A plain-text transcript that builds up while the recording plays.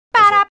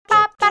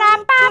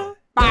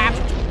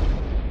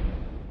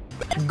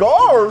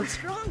GAWRSH!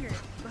 Stronger,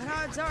 but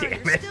odds are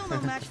you're still no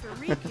match for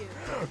Riku.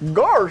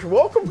 GAWRSH,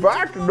 welcome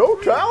back to No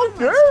Talent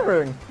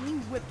Gaming! He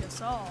whipped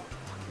us all.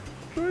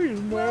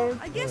 Jeez, Well, man.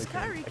 I guess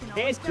Kyrie can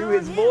always Can't do count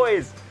his on him.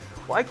 voice.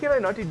 Why can't I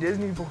not do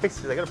Disney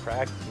voices? I gotta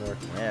practice more.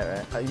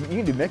 Yeah, man. You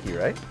can do Mickey,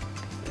 right?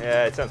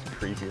 Yeah, it sounds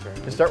creepy.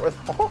 Just start with,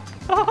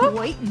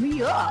 Wake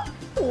me up.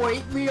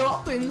 Wake me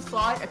up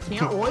inside. I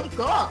can't wake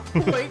up.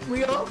 Wake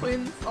me up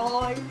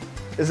inside.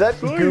 Is that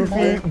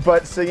Goofy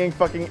but singing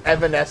fucking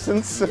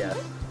Evanescence? Yes.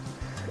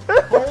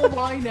 Call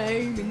my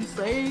name and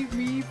save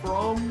me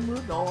from the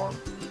dark.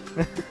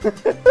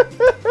 If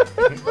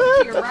you look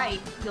to your right,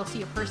 you'll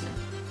see a person.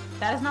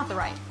 That is not the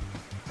right.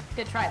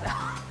 Good try though.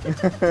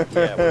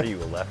 Yeah, what are you,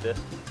 a leftist?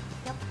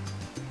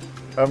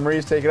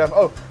 Marie's taking off.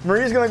 Oh,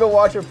 Marie's gonna go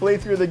watch a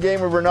playthrough of the game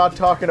where we're not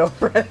talking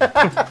over it.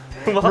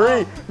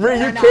 Marie,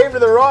 you came to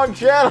the wrong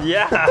channel.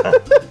 Yeah.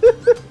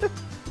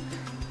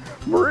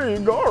 Marie,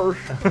 GAWRSH.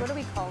 What are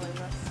we calling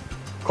this?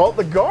 Call it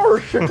the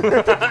GAWRSH.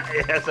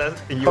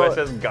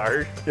 USS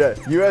GAWRSH. Yeah,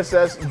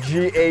 USS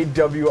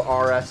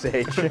GAWRSH.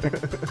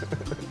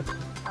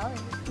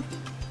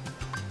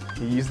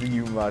 You use the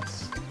U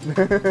mutts.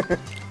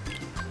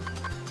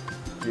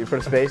 You put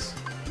a space?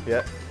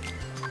 Yeah.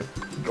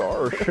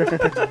 GAWRSH.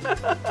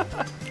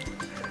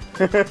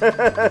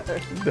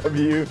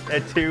 W.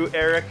 At 2,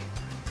 Eric.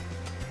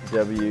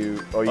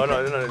 W. Oh, you Oh,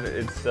 no,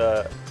 it's,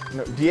 no,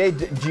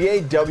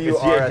 GAWRSH.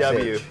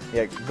 GAW.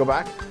 Yeah, go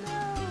back.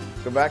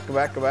 Go back.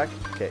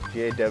 Okay,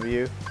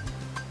 GAWRSH.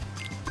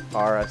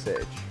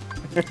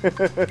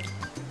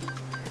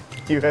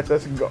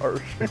 USS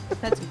GAWRSH.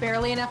 That's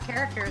barely enough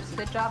characters.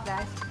 Good job,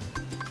 guys.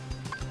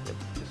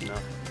 just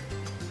enough.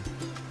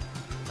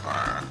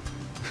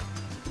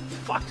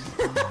 Fuck.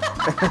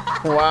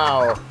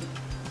 Wow.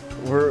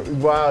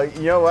 Wow,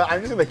 you know what?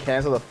 I'm just gonna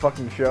cancel the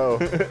fucking show.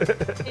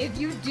 If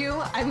you do,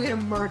 I'm gonna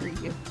murder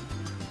you.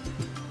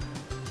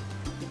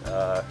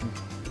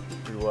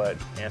 Through what?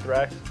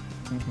 Anthrax?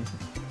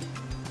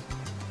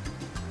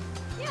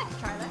 Yeah,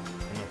 try that.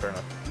 Fair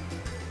enough.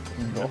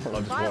 I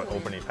just won't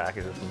open any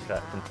packages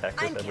from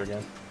Texas ever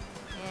again.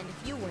 And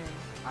if you win,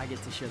 I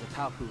get to share the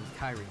Palpu with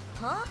Kyrie.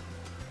 huh?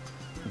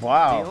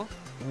 Wow. Deal?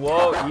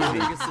 Whoa, Kyrie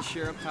easy. gets to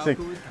share a Sick.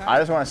 Palpu with Kyrie. I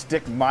just want to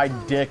stick my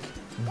dick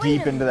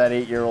deep into that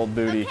 8-year-old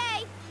booty.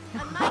 Okay,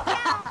 on my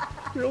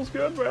count. Feels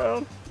good,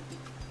 man.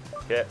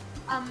 Okay.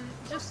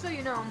 Just so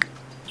you know,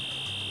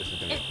 This is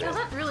gonna it be fail.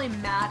 doesn't really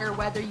matter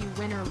whether you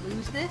win or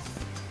lose this.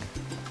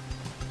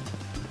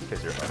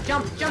 Because you're fucking.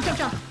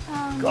 Jump.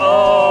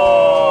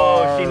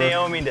 Oh, she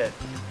Naomi'd it.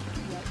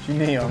 She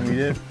Naomi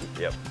did.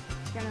 Yep.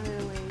 Kind of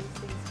the way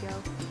things go.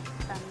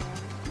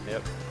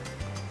 Yep.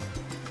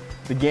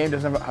 The game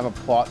doesn't have a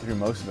plot through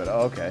most of it.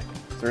 Oh, okay.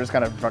 So we're just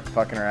kind of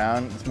fucking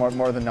around. It's more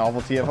the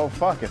novelty of, oh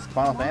fuck, it's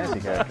Final Fantasy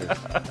characters.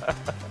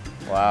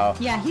 Wow.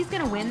 Yeah, he's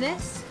gonna win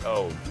this.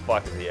 Oh,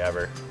 fuck, is he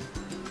ever?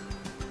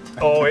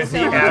 Oh, is he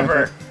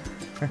ever?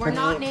 We're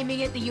not naming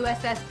it the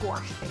USS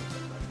GAWRSH, basically.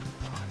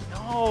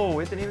 No,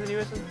 it's the name of the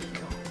USS.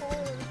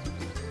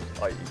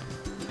 Oh,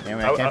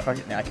 Naomi, I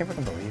can't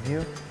fucking believe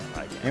you.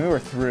 I can't. Maybe we're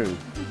through.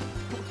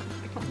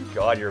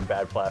 God, you're a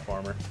bad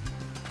platformer.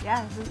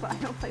 Yeah, this is why I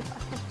don't play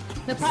fucking.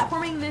 The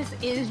platforming this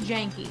is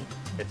janky.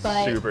 It's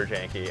But super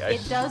janky.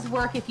 It does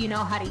work if you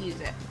know how to use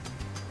it.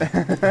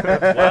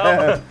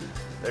 Well,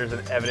 there's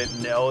an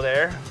evident no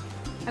there.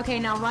 Okay,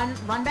 now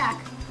run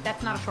back.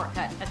 That's not a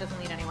shortcut. That doesn't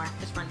lead anywhere.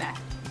 Just run back.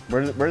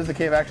 Where does the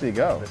cave actually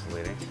go?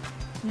 Misleading.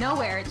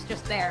 Nowhere. It's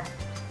just there.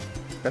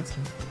 That's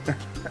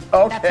That's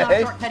not a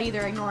okay. shortcut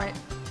either. Ignore it.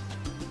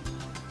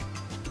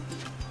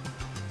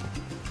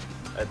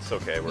 That's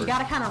okay. You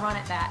gotta kind of run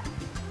at that.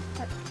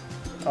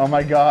 Oh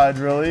my god,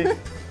 really?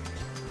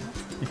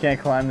 You can't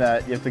climb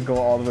that. You have to go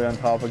all the way on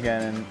top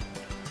again and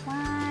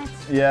What?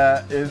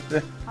 yeah.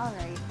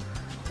 Alright.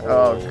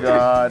 Oh Holy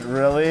god,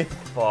 really?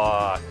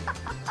 Fuck.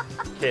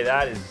 Okay,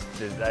 that is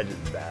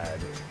bad.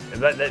 I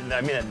mean, that's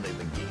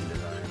the game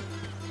design.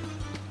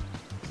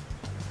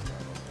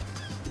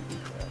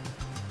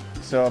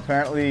 So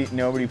apparently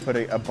nobody put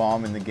a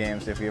bomb in the game,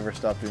 so if you ever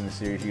stop doing the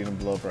series, you're gonna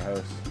blow up our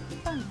house.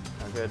 I'm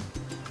good.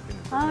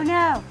 Oh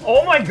no.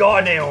 Oh my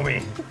god,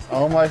 Naomi!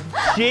 Oh my...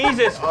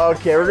 Jesus!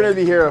 Okay, we're gonna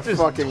be here a This is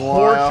fucking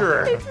while.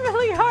 torture. It's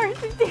really hard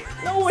to do.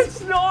 No,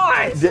 it's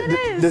not!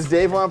 Does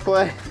Dave want to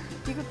play?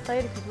 You can play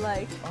it if you'd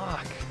like.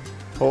 Fuck.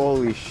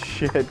 Holy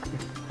shit.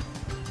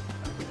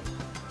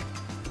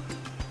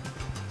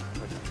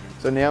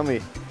 So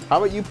Naomi, how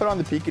about you put on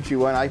the Pikachu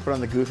one, I put on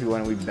the Goofy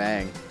one, and we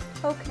bang.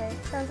 Okay,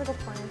 sounds like a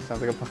plan.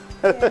 Sounds like a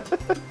Yeah.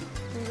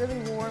 It's really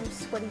warm,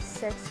 sweaty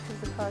sex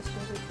because the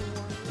costumes are too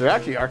warm. They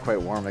actually are quite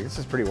warm. Like, this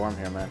is pretty warm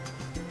here, man.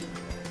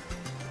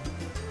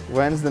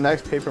 When's the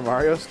next Paper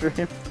Mario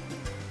stream?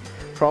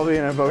 Probably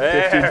in about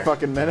 15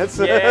 fucking minutes.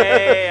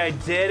 Yay, I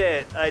did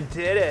it. I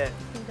did it.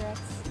 Congrats.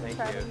 I'm Thank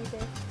proud you. of you,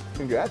 Dave.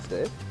 Congrats,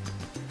 Dave.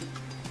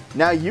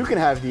 Now you can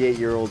have the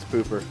 8-year-old's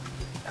pooper.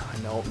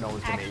 No, it's an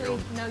Actually,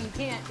 8-year-old. no, you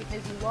can't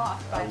because you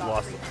lost by I about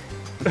lost 3 it.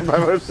 minutes. By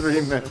about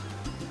 3 minutes.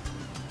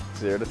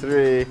 0 to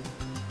 3.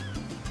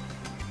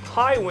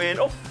 High win.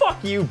 Oh,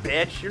 fuck you,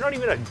 bitch. You're not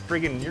even a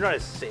friggin', you're not a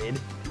Sid.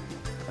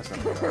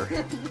 That's not dark.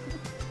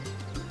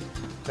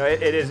 No,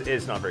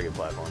 it's not a very good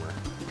platformer.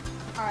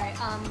 Alright,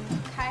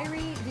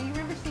 Kyrie, do you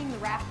remember seeing the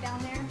raft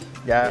down there?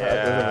 Yeah, Yeah. it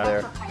was over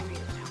there. That's where Kyrie is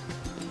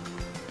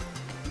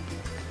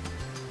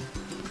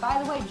now.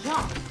 By the way,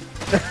 jump.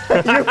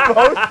 You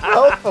both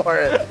fell for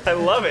it. I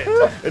love it.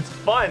 It's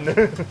fun.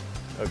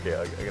 Okay,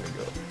 I gotta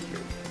go.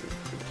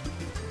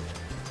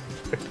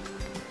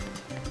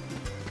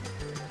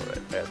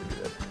 Alright, I have to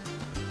do this.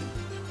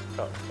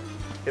 Oh.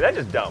 Okay, that's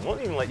just dumb.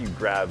 Won't even let you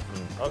grab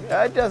from. Okay.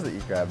 Yeah, it does let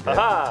you grab it.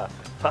 Haha!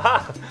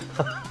 Haha!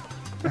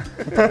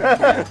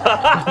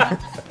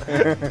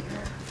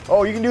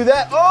 Oh, you can do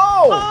that.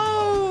 Oh!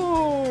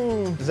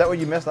 Oh! Is that what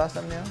you missed last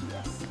time, Neil?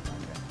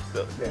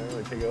 So, damn, I'm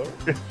gonna take over.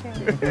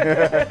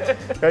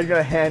 Are you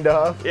gonna hand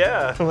off?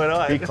 Yeah, why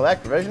not? We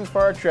collect provisions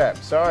for our trip.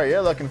 Sorry,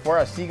 you're looking for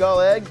a seagull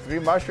egg, 3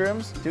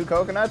 mushrooms, 2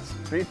 coconuts,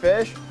 3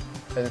 fish,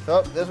 and fill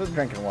up this with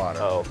drinking water.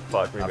 Oh,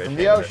 fuck. Not Maybe from I the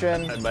painted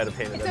ocean. it. I might have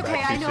painted It's that okay,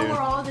 back I too know soon.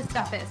 where all of this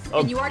stuff is. Oh.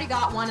 And you already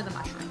got one of the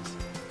mushrooms.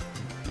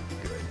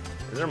 Good.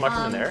 Is there a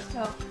mushroom in there?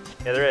 So,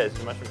 Yeah, there is.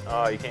 A mushroom.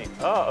 Oh, you can't.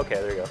 Oh, okay,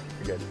 there you go.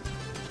 You're good.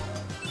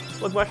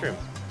 Look, mushroom.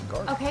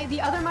 okay, the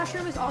other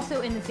mushroom is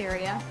also in this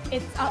area.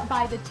 It's up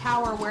by the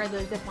tower where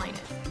the zip line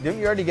is. Didn't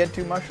you already get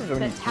 2 mushrooms? Or we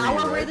The need 3, tower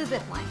where right? the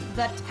zip line.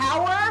 The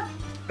tower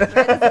where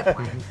the zip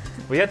line.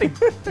 We have to.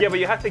 Yeah, but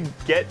you have to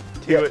get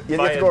to Yeah, it. you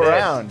via have to go this.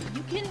 around.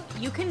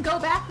 You can go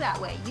back that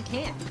way. You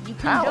can. You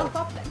can How? jump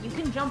up there. You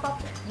can jump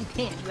up there. You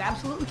can. You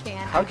absolutely can.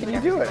 How can you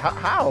do it?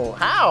 How?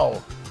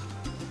 How?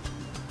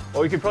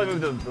 Oh, you could probably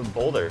move the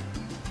boulder.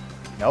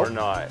 Nope. Or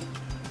not.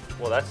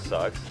 Well, that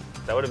sucks.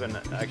 That would have been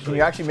actually. Can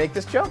you actually make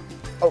this jump?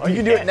 Oh, Oh, you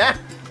you can do it can. now.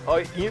 Oh,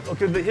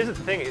 okay. But here's the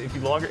thing: if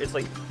you longer, it's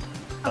like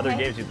other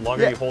Okay. games. The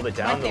longer Yeah. you hold it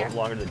down, Right the there.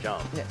 longer the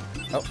jump. Yeah.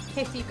 Oh,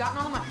 Okay, so you've gotten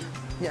all the mushrooms.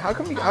 yeah. How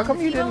come you? How come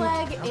the you seagull didn't?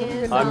 egg how come you is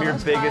didn't- I'm your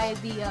by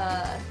biggest-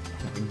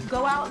 the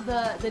go out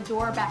the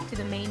door back to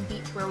the main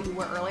beach where we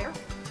were earlier.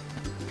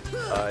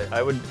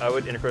 I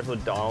would intercourse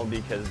with Donald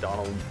because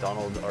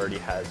Donald already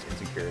has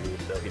insecurity,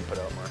 so he'd put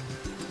out more.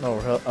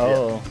 Oh,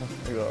 oh.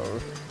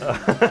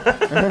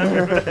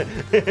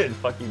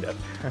 Fucking death.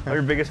 I'm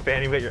your biggest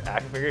fan. You got your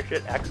action figure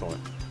shit.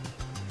 Excellent.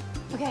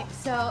 Okay,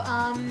 so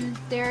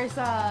there's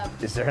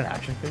Is there an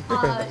action figure?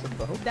 That's a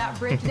boat? that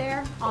bridge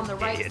there on the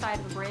right Idiot. side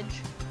of the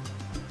bridge.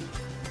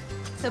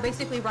 So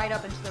basically right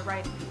up and to the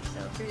right of you,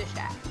 so through the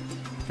shack.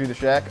 Through the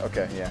shack?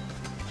 Okay, yeah.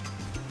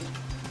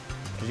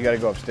 Because you gotta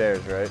go upstairs,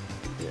 right?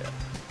 Yeah.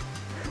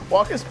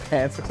 Walker's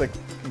pants look like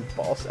a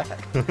ball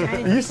sack.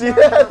 And You if see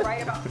start on that? the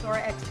right about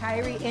Sora X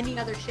Kyrie, any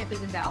other ship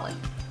is invalid.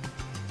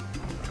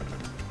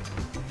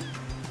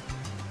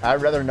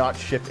 I'd rather not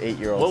ship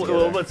 8-year-olds What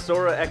together. about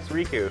Sora X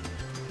Riku?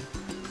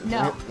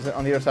 No. Is it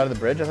on the other side of the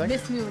bridge, I think?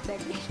 This move with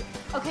degradation.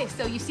 Okay,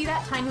 so you see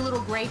that tiny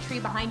little gray tree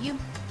behind you?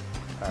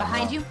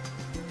 Behind no. you?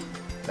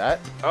 That?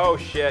 Oh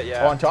shit!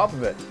 Yeah. Oh, on top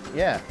of it.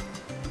 Yeah.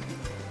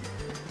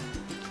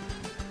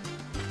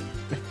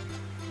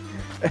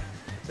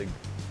 It's like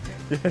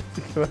You have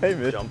to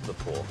climb it. jump the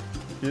pool.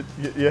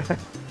 Yeah.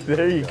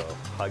 There you Go go.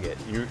 hug it.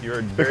 You're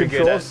The very good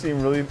controls at.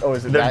 seem really. Oh,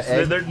 is it They're, that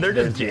egg? they're just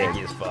There's the egg.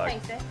 janky as fuck.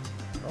 Face it.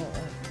 Oh,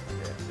 oh.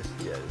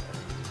 Yeah.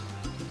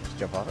 Just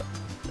jump off it.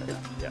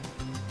 Yeah.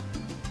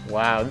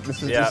 Wow,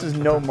 this Yeah. is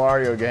no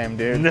Mario game,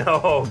 dude.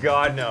 No,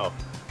 God, no.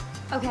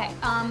 Okay,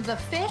 the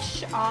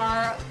fish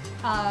are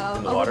In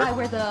the over water? by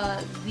where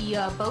the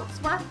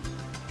boats were,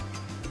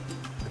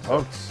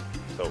 Boats.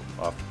 So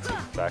off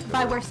back. To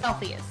by the- where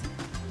Selfie is.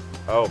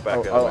 Oh, back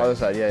Oh, the other way. other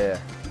side. Yeah, yeah.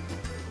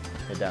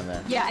 Yeah, down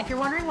there. Yeah, if you're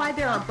wondering why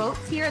there are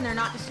boats here and they're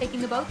not just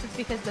taking the boats, it's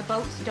because the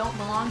boats don't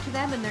belong to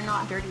them and they're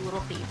not dirty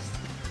little thieves.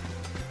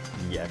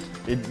 Yet.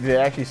 Did they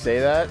actually say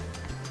that?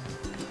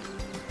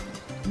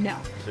 No.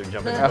 So you're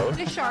jumping in The the boat.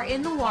 fish are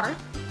in the water.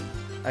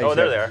 Oh,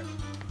 there they are.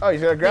 Oh, you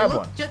gotta grab they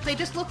one. they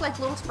just look like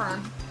little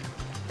sperm.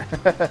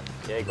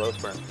 Yay, glow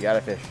sperm. You got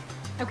a fish.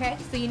 Okay,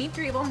 so you need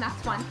 3 of them,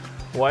 that's one.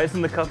 Why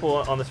isn't the couple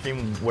on the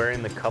stream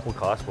wearing the couple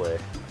cosplay?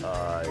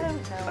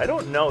 don't know. I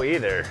don't know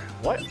either.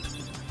 What?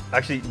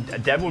 Actually,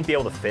 Deb wouldn't be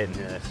able to fit in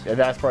this. Yeah,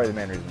 that's probably the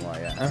main reason why,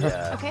 yeah.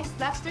 Yeah. Okay, so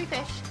that's 3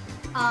 fish.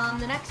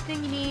 The next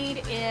thing you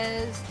need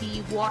is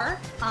the water.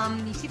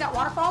 You see that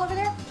waterfall over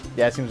there?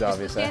 Yeah, it seems Just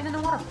obvious. stand in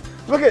the waterfall.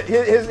 Look at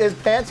his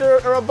pants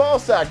are a ball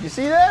sack. You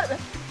see that?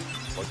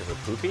 Look at the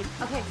poopy.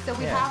 Okay, so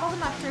we Yeah. have all the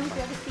mushrooms, we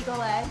have the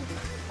seagull egg.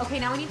 Okay,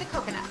 now we need the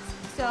coconuts.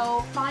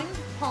 So find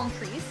palm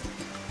trees.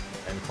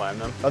 And climb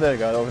them. Oh, there you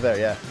go. Over there,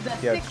 yeah. The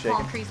See how thick it's palm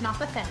shaking? trees, not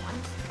the thin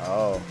ones.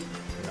 Oh,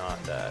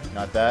 Not that.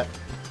 not that?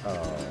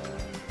 Oh.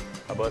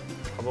 How about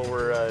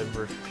we're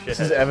This shitheaded?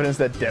 is evidence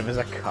that Deb is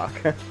a cock.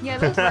 Yeah,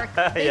 those work.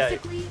 Yeah.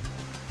 Basically,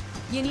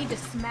 you need to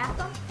smack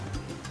them.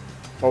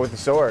 Or with the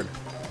sword.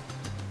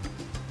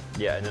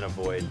 Yeah, and then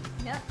avoid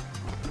Yep.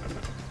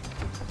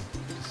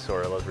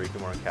 Sora loves Riku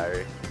more than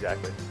Kairi.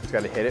 Exactly. It's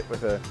got to hit it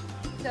with a.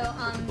 So,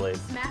 blade.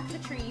 smack the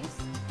trees.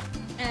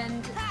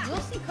 And you'll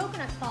see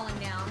coconuts falling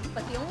down,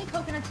 but the only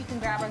coconuts you can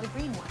grab are the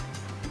green ones.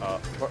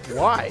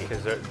 Why?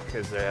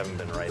 Because they haven't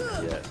been ripe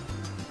yet.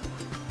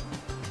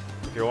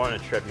 If you're on a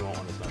trip, you want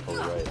one that's not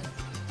totally right.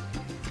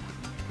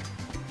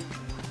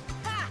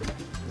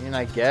 I mean,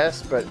 I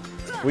guess, but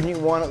Wouldn't you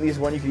want at least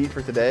one you could eat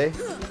for today?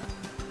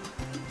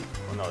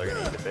 Well, no, they're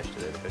gonna eat the fish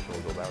today. The fish will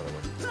go battle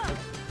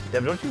with.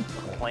 Dev, don't you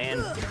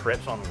plan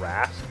trips on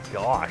rafts?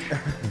 Gosh.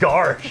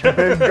 GAWRSH.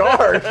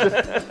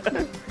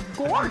 GAWRSH.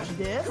 GAWRSH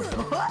did.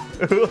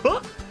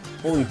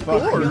 Holy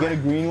fuck, did you get a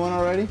green one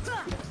already?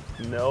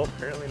 No,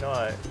 apparently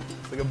not.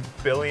 It's like a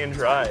billion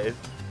tries.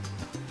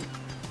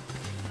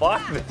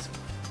 Fuck this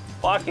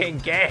fucking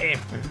game.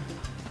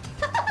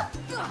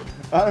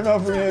 I don't know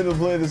if we're gonna be able to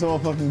play this whole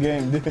fucking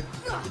game, dude.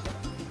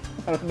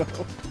 I don't know.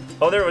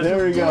 Oh, there was.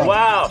 There we go.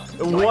 Wow,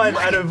 1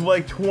 out of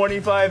like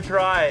 25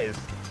 tries.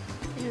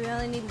 You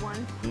really need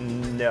one.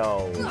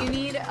 No. You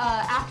need,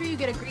 after you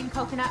get a green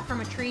coconut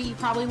from a tree, you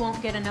probably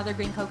won't get another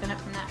green coconut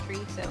from that tree,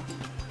 so.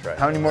 Try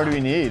How many more do we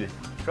need?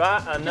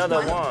 Try another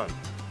one. one.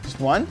 Just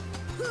one?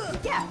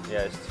 Yeah. Yeah,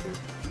 it's 2.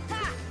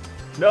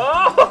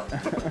 No!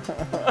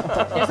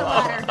 There's a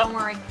ladder, don't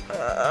worry.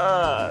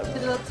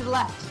 To the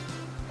left.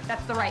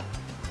 That's the right.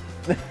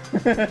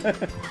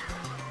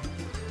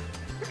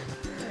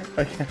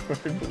 I can't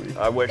fucking believe it.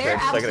 I wish They're I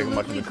had second as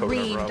much of absolutely the coconut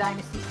green, rum.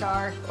 Dynasty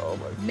Star. Oh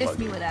my Miss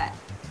fucking- me with that.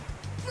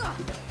 I'll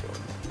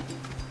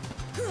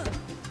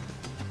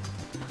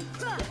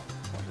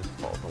just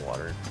fall in the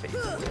water and fade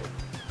away.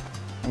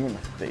 I'm gonna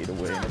fade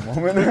away in a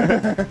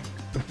moment.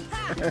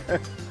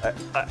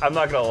 I'm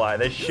not gonna lie,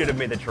 they should have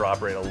made the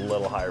drop rate a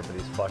little higher for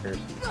these fuckers.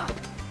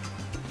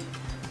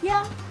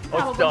 Yeah. Oh,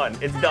 it's probably. done.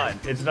 It's done.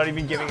 It's not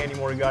even giving any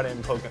more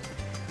goddamn coconut.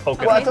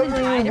 Well, I thought we Try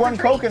a needed one different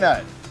tree.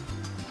 coconut.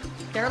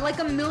 There are like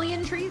a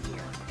million trees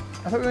here.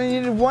 I thought we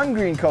needed one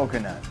green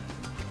coconut.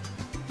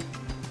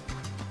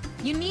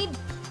 You need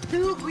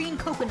 2 green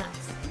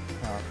coconuts.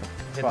 Oh,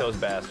 Hit fuck. those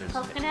bastards.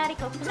 Coconutty, Give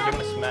him coconutty.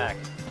 a smack.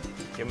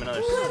 Give him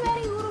another smack.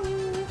 Coconutty,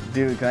 ooh.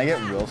 Dude, can I get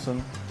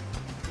Wilson?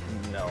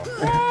 No.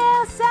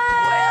 Wilson!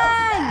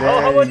 Oh,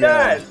 There how you about go.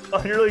 that?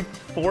 On your like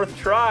 4th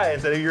try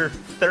instead of your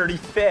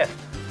 35th.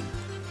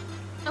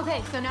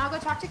 Okay, so now go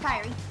talk to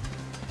Kyrie.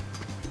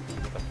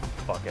 Get the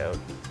fuck out.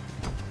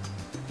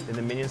 Did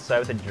the minions side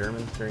with the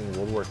Germans during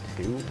World War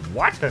II?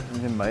 What?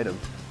 You might have.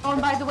 Oh,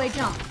 and by the way,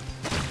 jump.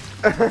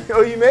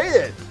 Oh, you made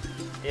it!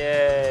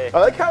 Yay. I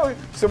like how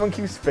someone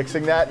keeps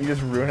fixing that and you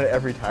just ruin it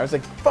every time. It's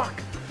like, fuck!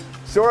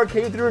 Sora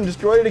came through and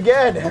destroyed it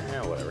again!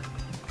 Yeah, whatever.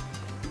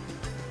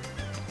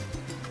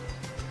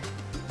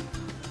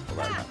 Well,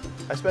 that happened.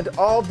 I spent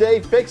all day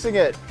fixing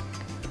it!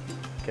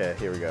 Okay,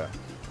 here we go.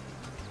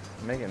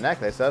 Make a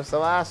necklace of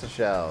Thalassa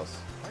shells.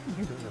 Why are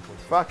you doing this one?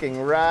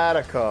 Fucking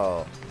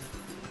radical.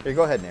 Here,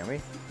 go ahead,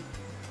 Naomi.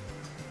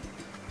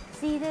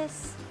 See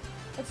this?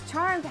 It's a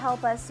charm to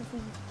help us if we...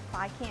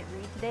 I can't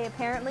read today,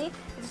 apparently.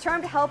 It's a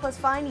charm to help us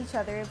find each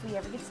other if we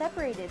ever get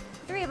separated.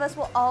 The 3 of us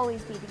will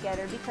always be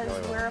together because Oh,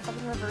 yeah. we're a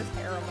fucking reverse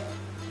harem.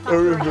 A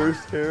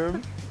reverse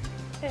harem.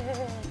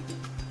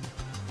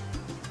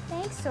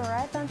 Thanks,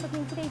 Sora. I found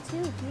something today,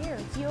 too. Here,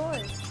 it's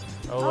yours.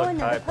 Oh, look,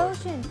 another Kai Park.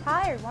 potion.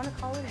 Pyre, want to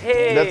call it a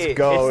Hey, Let's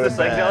go it's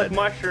the with psychedelic that.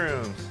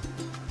 mushrooms.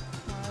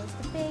 Tomorrow's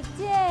the big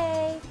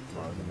day.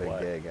 Tomorrow's a big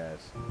What? day, guys.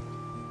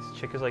 This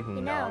chick is like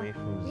know, Naomi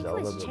from Rico's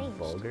Zelda the changed.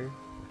 Vulgar,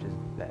 which is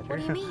better. What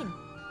do you mean?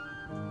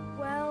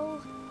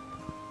 Well,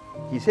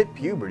 He's hit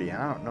puberty,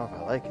 and I don't know if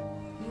I like it.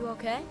 You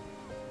okay?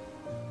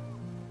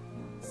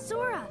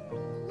 Sora,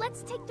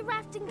 let's take the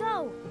raft and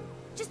go.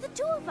 Just the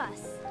 2 of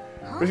us.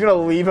 We're just gonna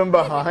leave him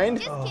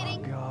behind? Just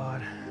kidding.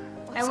 God.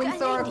 And when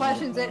Sora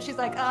questions it, she's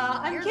like,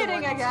 I'm You're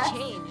kidding, the I one guess. that's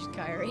changed,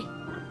 Kyrie.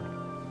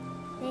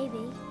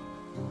 Maybe.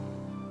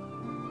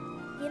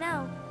 You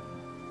know,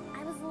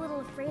 I was a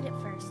little afraid at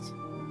first.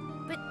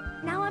 But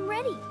now I'm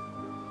ready.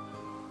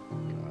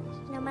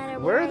 No matter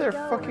Where where are I their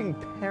go, fucking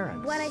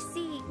parents? what I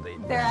see,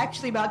 They're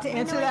actually about to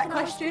answer I that can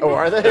always- question. Oh,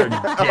 are they?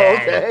 Oh,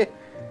 okay.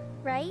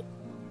 right?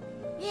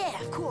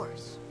 Yeah, of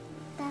course.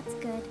 That's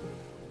good.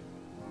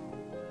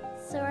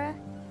 Sora,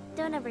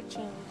 don't ever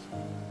change.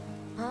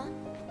 Huh?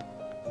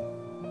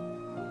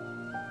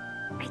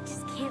 I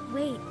just can't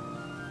wait.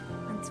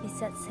 Once we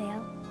set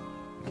sail,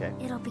 Okay.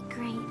 it'll be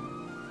great.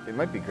 It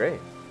might be great.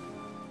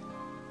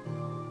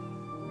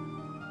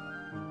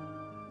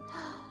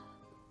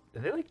 Are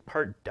they like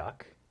part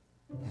duck?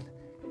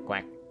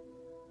 Quack.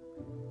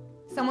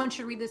 Someone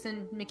should read this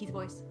in Mickey's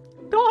voice.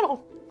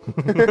 Donald!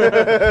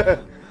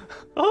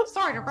 Oh,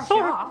 Sorry to rush you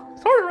off.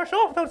 sorry to rush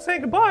off without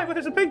saying goodbye, but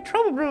there's a big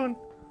trouble brewing.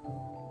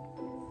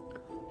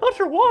 Not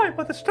sure why,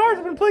 but the stars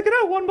have been blinking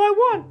out one by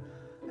one.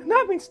 And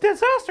that means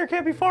disaster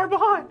can't be far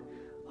behind.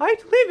 I hate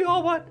to leave you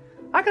all, but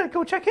I gotta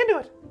go check into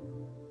it.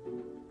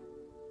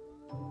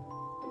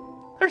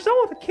 There's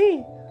someone with the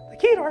key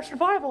to our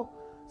survival.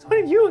 So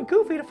I need you and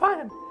Goofy to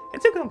find him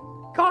and take them.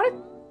 Got it?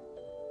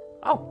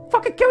 I'll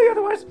fucking kill you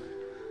otherwise.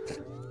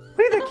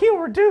 We need that key or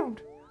we're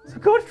doomed. So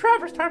go to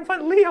Traverse Town and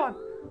find Leon.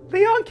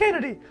 Leon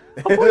Kennedy.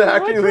 I'll Is point you it in the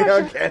actually right Leon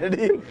direction.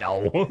 Kennedy?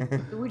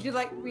 No. Would you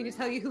like me to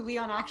tell you who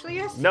Leon actually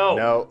is? No.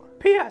 No.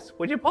 P.S.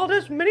 Would you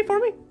apologize for Minnie for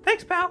me?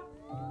 Thanks, pal.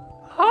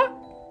 Huh?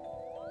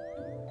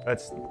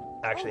 That's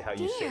actually how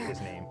you say dear.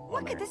 his name. What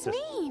on could there. this Just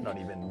mean? Not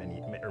even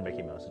Minnie or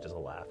Mickey Mouse. It's just a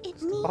laugh.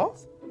 It means Oh.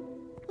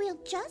 we'll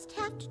just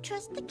have to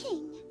trust the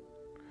king.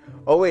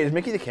 Oh wait, is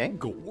Mickey the king?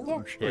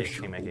 GAWRSH. Yeah, he's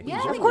King Mickey.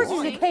 Yeah, Of course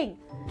he's the king.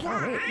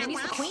 And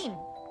he's the queen.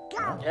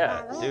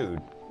 Yeah,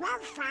 dude. We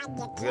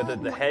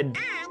got the head,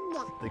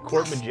 the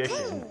court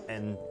magician,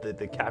 and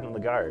the captain of the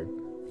guard.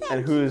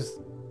 And who's?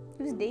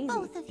 Who's Daisy?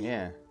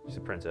 Yeah, She's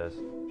a princess.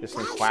 just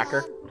some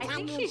quacker. I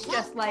think she's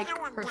just like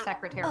her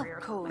secretary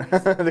or something.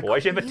 Well,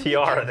 why'd she have a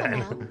tiara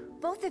then?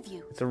 Both of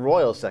you. It's a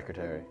royal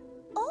secretary.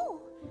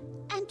 Oh,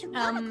 and to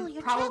chronicle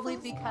your Probably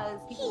travels, because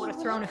people he would have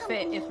will thrown a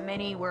fit accompany if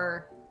many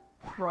were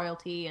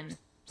royalty and.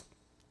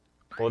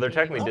 Well, they're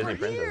technically Over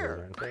Disney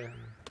here. princesses, aren't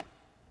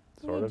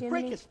they? Sort of.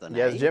 Jiminy. Cricket's the name.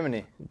 Yeah, it's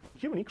Jiminy.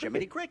 Jiminy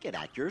Jiminy Cricket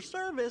at your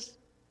service.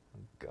 Oh,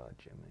 God,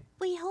 Jiminy.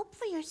 We hope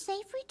for your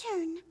safe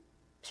return.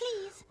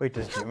 Please. Wait,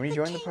 does help Jiminy the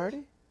join the king.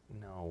 party?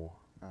 No.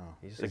 Oh,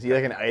 He's is he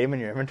like an item in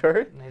your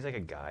inventory? He's like a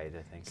guide,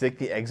 I think. He's like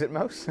the exit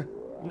mouse.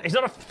 He's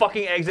not a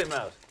fucking exit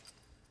mouse.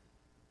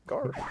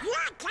 GAWRSH.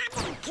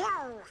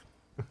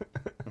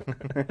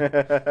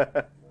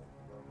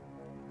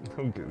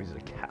 Oh, Gooey's a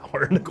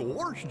coward.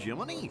 GAWRSH,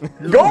 Jiminy.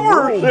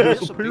 GAWRSH!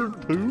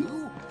 Disappeared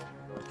too.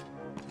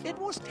 It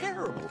was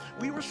terrible.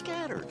 We were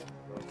scattered.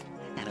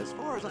 And as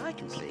far as I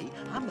can see,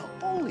 I'm the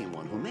only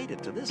one who made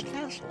it to this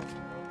castle.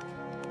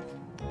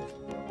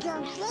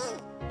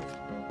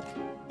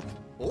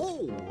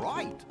 Oh,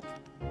 right.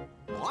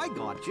 I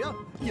gotcha.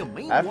 You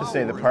mean I have to while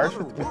say, the we're parts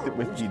in with other the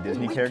worlds,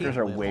 Disney we characters can't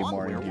are live way on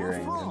more where we're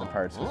endearing than the from,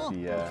 parts huh?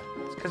 with the.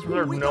 It's because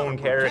they're We known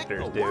gotta protect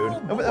characters, the dude.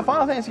 world. No, but the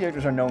Final Fantasy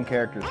characters are known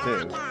characters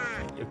too.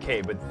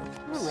 Okay, but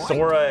Right.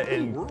 Sora New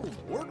and world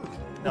order.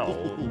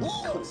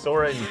 no,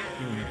 Sora and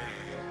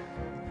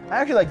I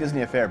actually like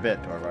Disney a fair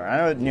bit, Torvar. I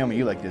know, Naomi,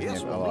 you like Disney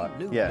Guess a we'll lot.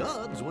 need new Yeah.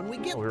 duds when we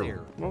get we're,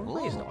 there. we're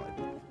raised on it.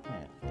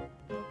 Yeah.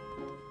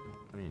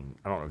 I mean,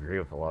 I don't agree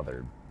with a lot of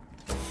their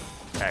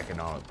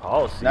economic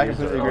policies. I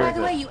completely Oh, agree by with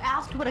the it. way, you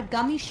asked what a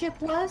gummy ship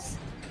was?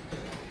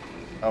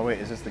 Oh wait,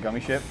 is this the gummy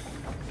ship?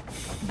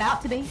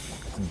 About to be.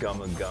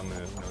 Gumma Gummu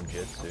no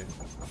Jitsu.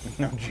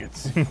 No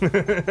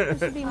jutsu. It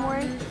should be more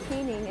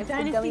entertaining if the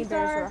gummy Dynasties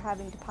bears are, were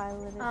having to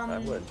pilot it. I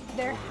would.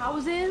 Their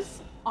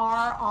houses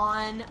are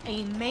on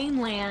a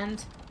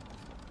mainland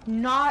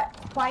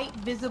not quite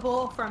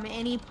visible from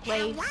any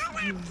place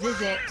you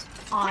visit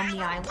on the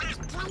island.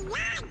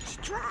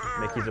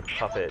 Mickey's a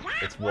puppet.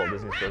 It's Walt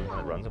Disney Studios when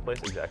it runs a place.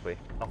 Exactly.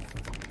 Oh,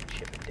 fucking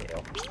Chip and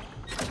Dale.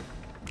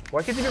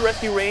 Why can't they be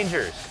Rescue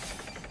Rangers?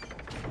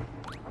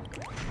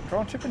 Throw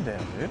on Chip and Dale,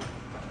 dude.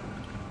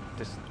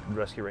 Just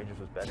Rescue Rangers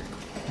was better.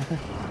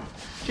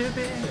 Chip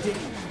and Dale,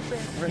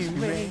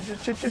 Rescue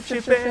Rangers,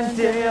 Chip and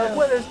Dale,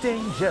 where there's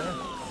danger.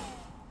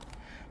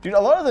 Dude, a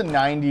lot of the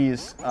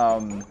 '90s,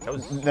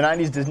 was- the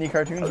 '90s Disney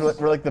cartoons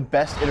were like the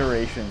best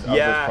iterations of those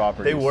Yeah,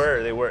 properties. they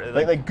were. They were.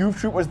 Like Goof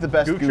Troop was the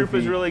best. Goof Troop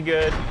was Goofy. really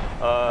good.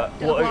 Well,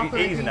 Walker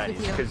 80s and agrees 90s,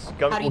 with you. because How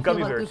do you feel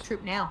Gummy about Bears. Goof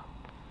Troop now?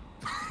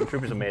 Goof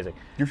Troop is amazing.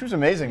 Goof Troop's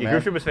amazing, Yeah, man.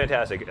 Goof Troop was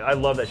fantastic. I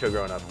love that show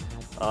growing up.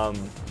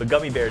 The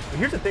Gummy Bears.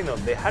 Here's the thing, though.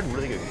 They had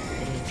really good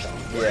theme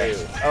songs. Yeah.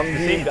 The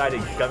same guy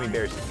did Gummy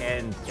Bears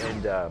and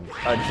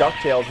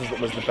DuckTales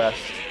was the best.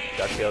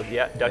 DuckTales.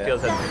 Yeah,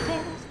 DuckTales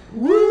had.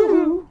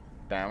 Woo!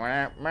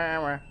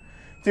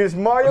 Dude, it's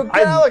Mario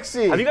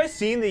Galaxy. Have you guys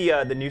seen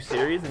the new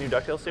series, the new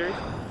DuckTales series?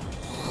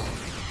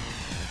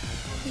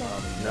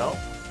 No.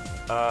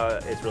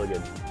 It's really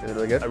good. Is it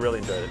really good? I really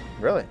enjoyed it.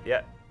 Really?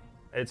 Yeah.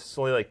 It's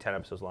only like 10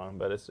 episodes long,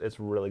 but it's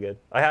really good.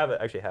 I have it,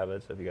 actually have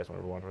it, so if you guys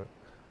want to watch it.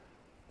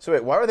 So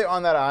wait, why were they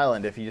on that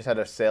island if you just had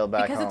to sail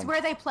back Because home? it's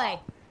where they play.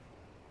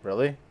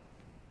 Really?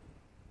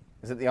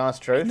 Is it the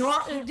honest truth?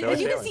 As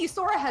you can see,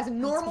 Sora has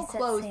normal Once we set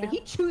clothes, sail, but he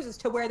chooses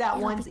to wear that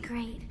It'll be onesie.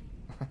 great.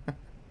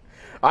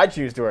 I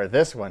choose to wear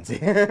this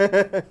onesie.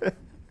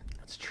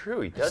 It's true,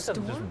 he does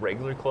have just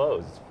regular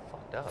clothes. It's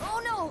fucked up. Oh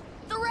no,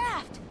 the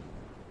raft!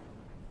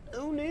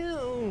 Oh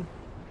no.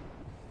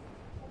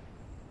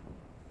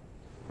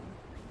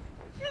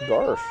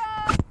 GAWRSH.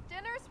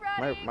 Dinner's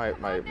ready. My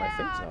Come on thing's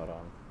down. not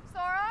on.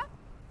 Sora?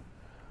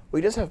 Well,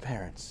 he does have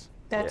parents.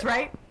 That's Yeah.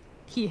 right.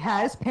 He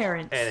has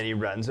parents. And then he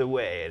runs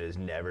away and is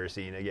never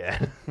seen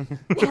again.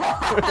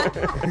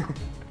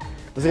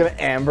 Is there an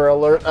Amber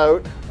Alert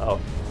out? Oh,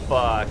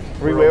 fuck.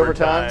 Are we We're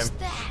overtime? What's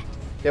that?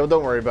 Yeah, well,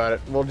 don't worry about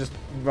it. We'll just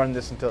run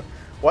this until.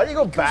 Why do you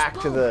go back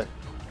to the?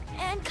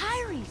 And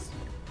Kyrie's.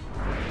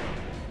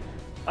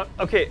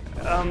 Okay,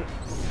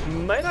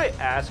 might I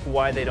ask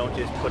why they don't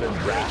just put a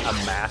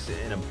mast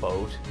in a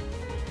boat?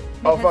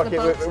 Oh Because fuck the it!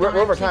 boats We're don't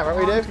over actually time, aren't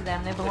we, belong Dave? to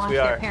them. They belong we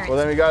to are. their parents. Well,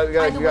 then we By the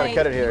gotta way,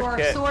 cut it here. Your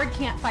Okay. sword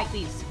can't fight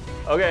these.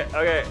 Okay.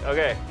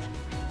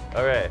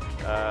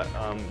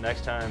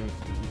 Next time,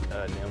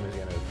 Naomi's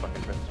gonna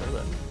fucking press the start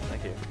button.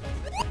 Thank you.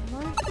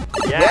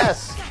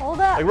 Yes. Hold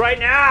up. Like right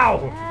now!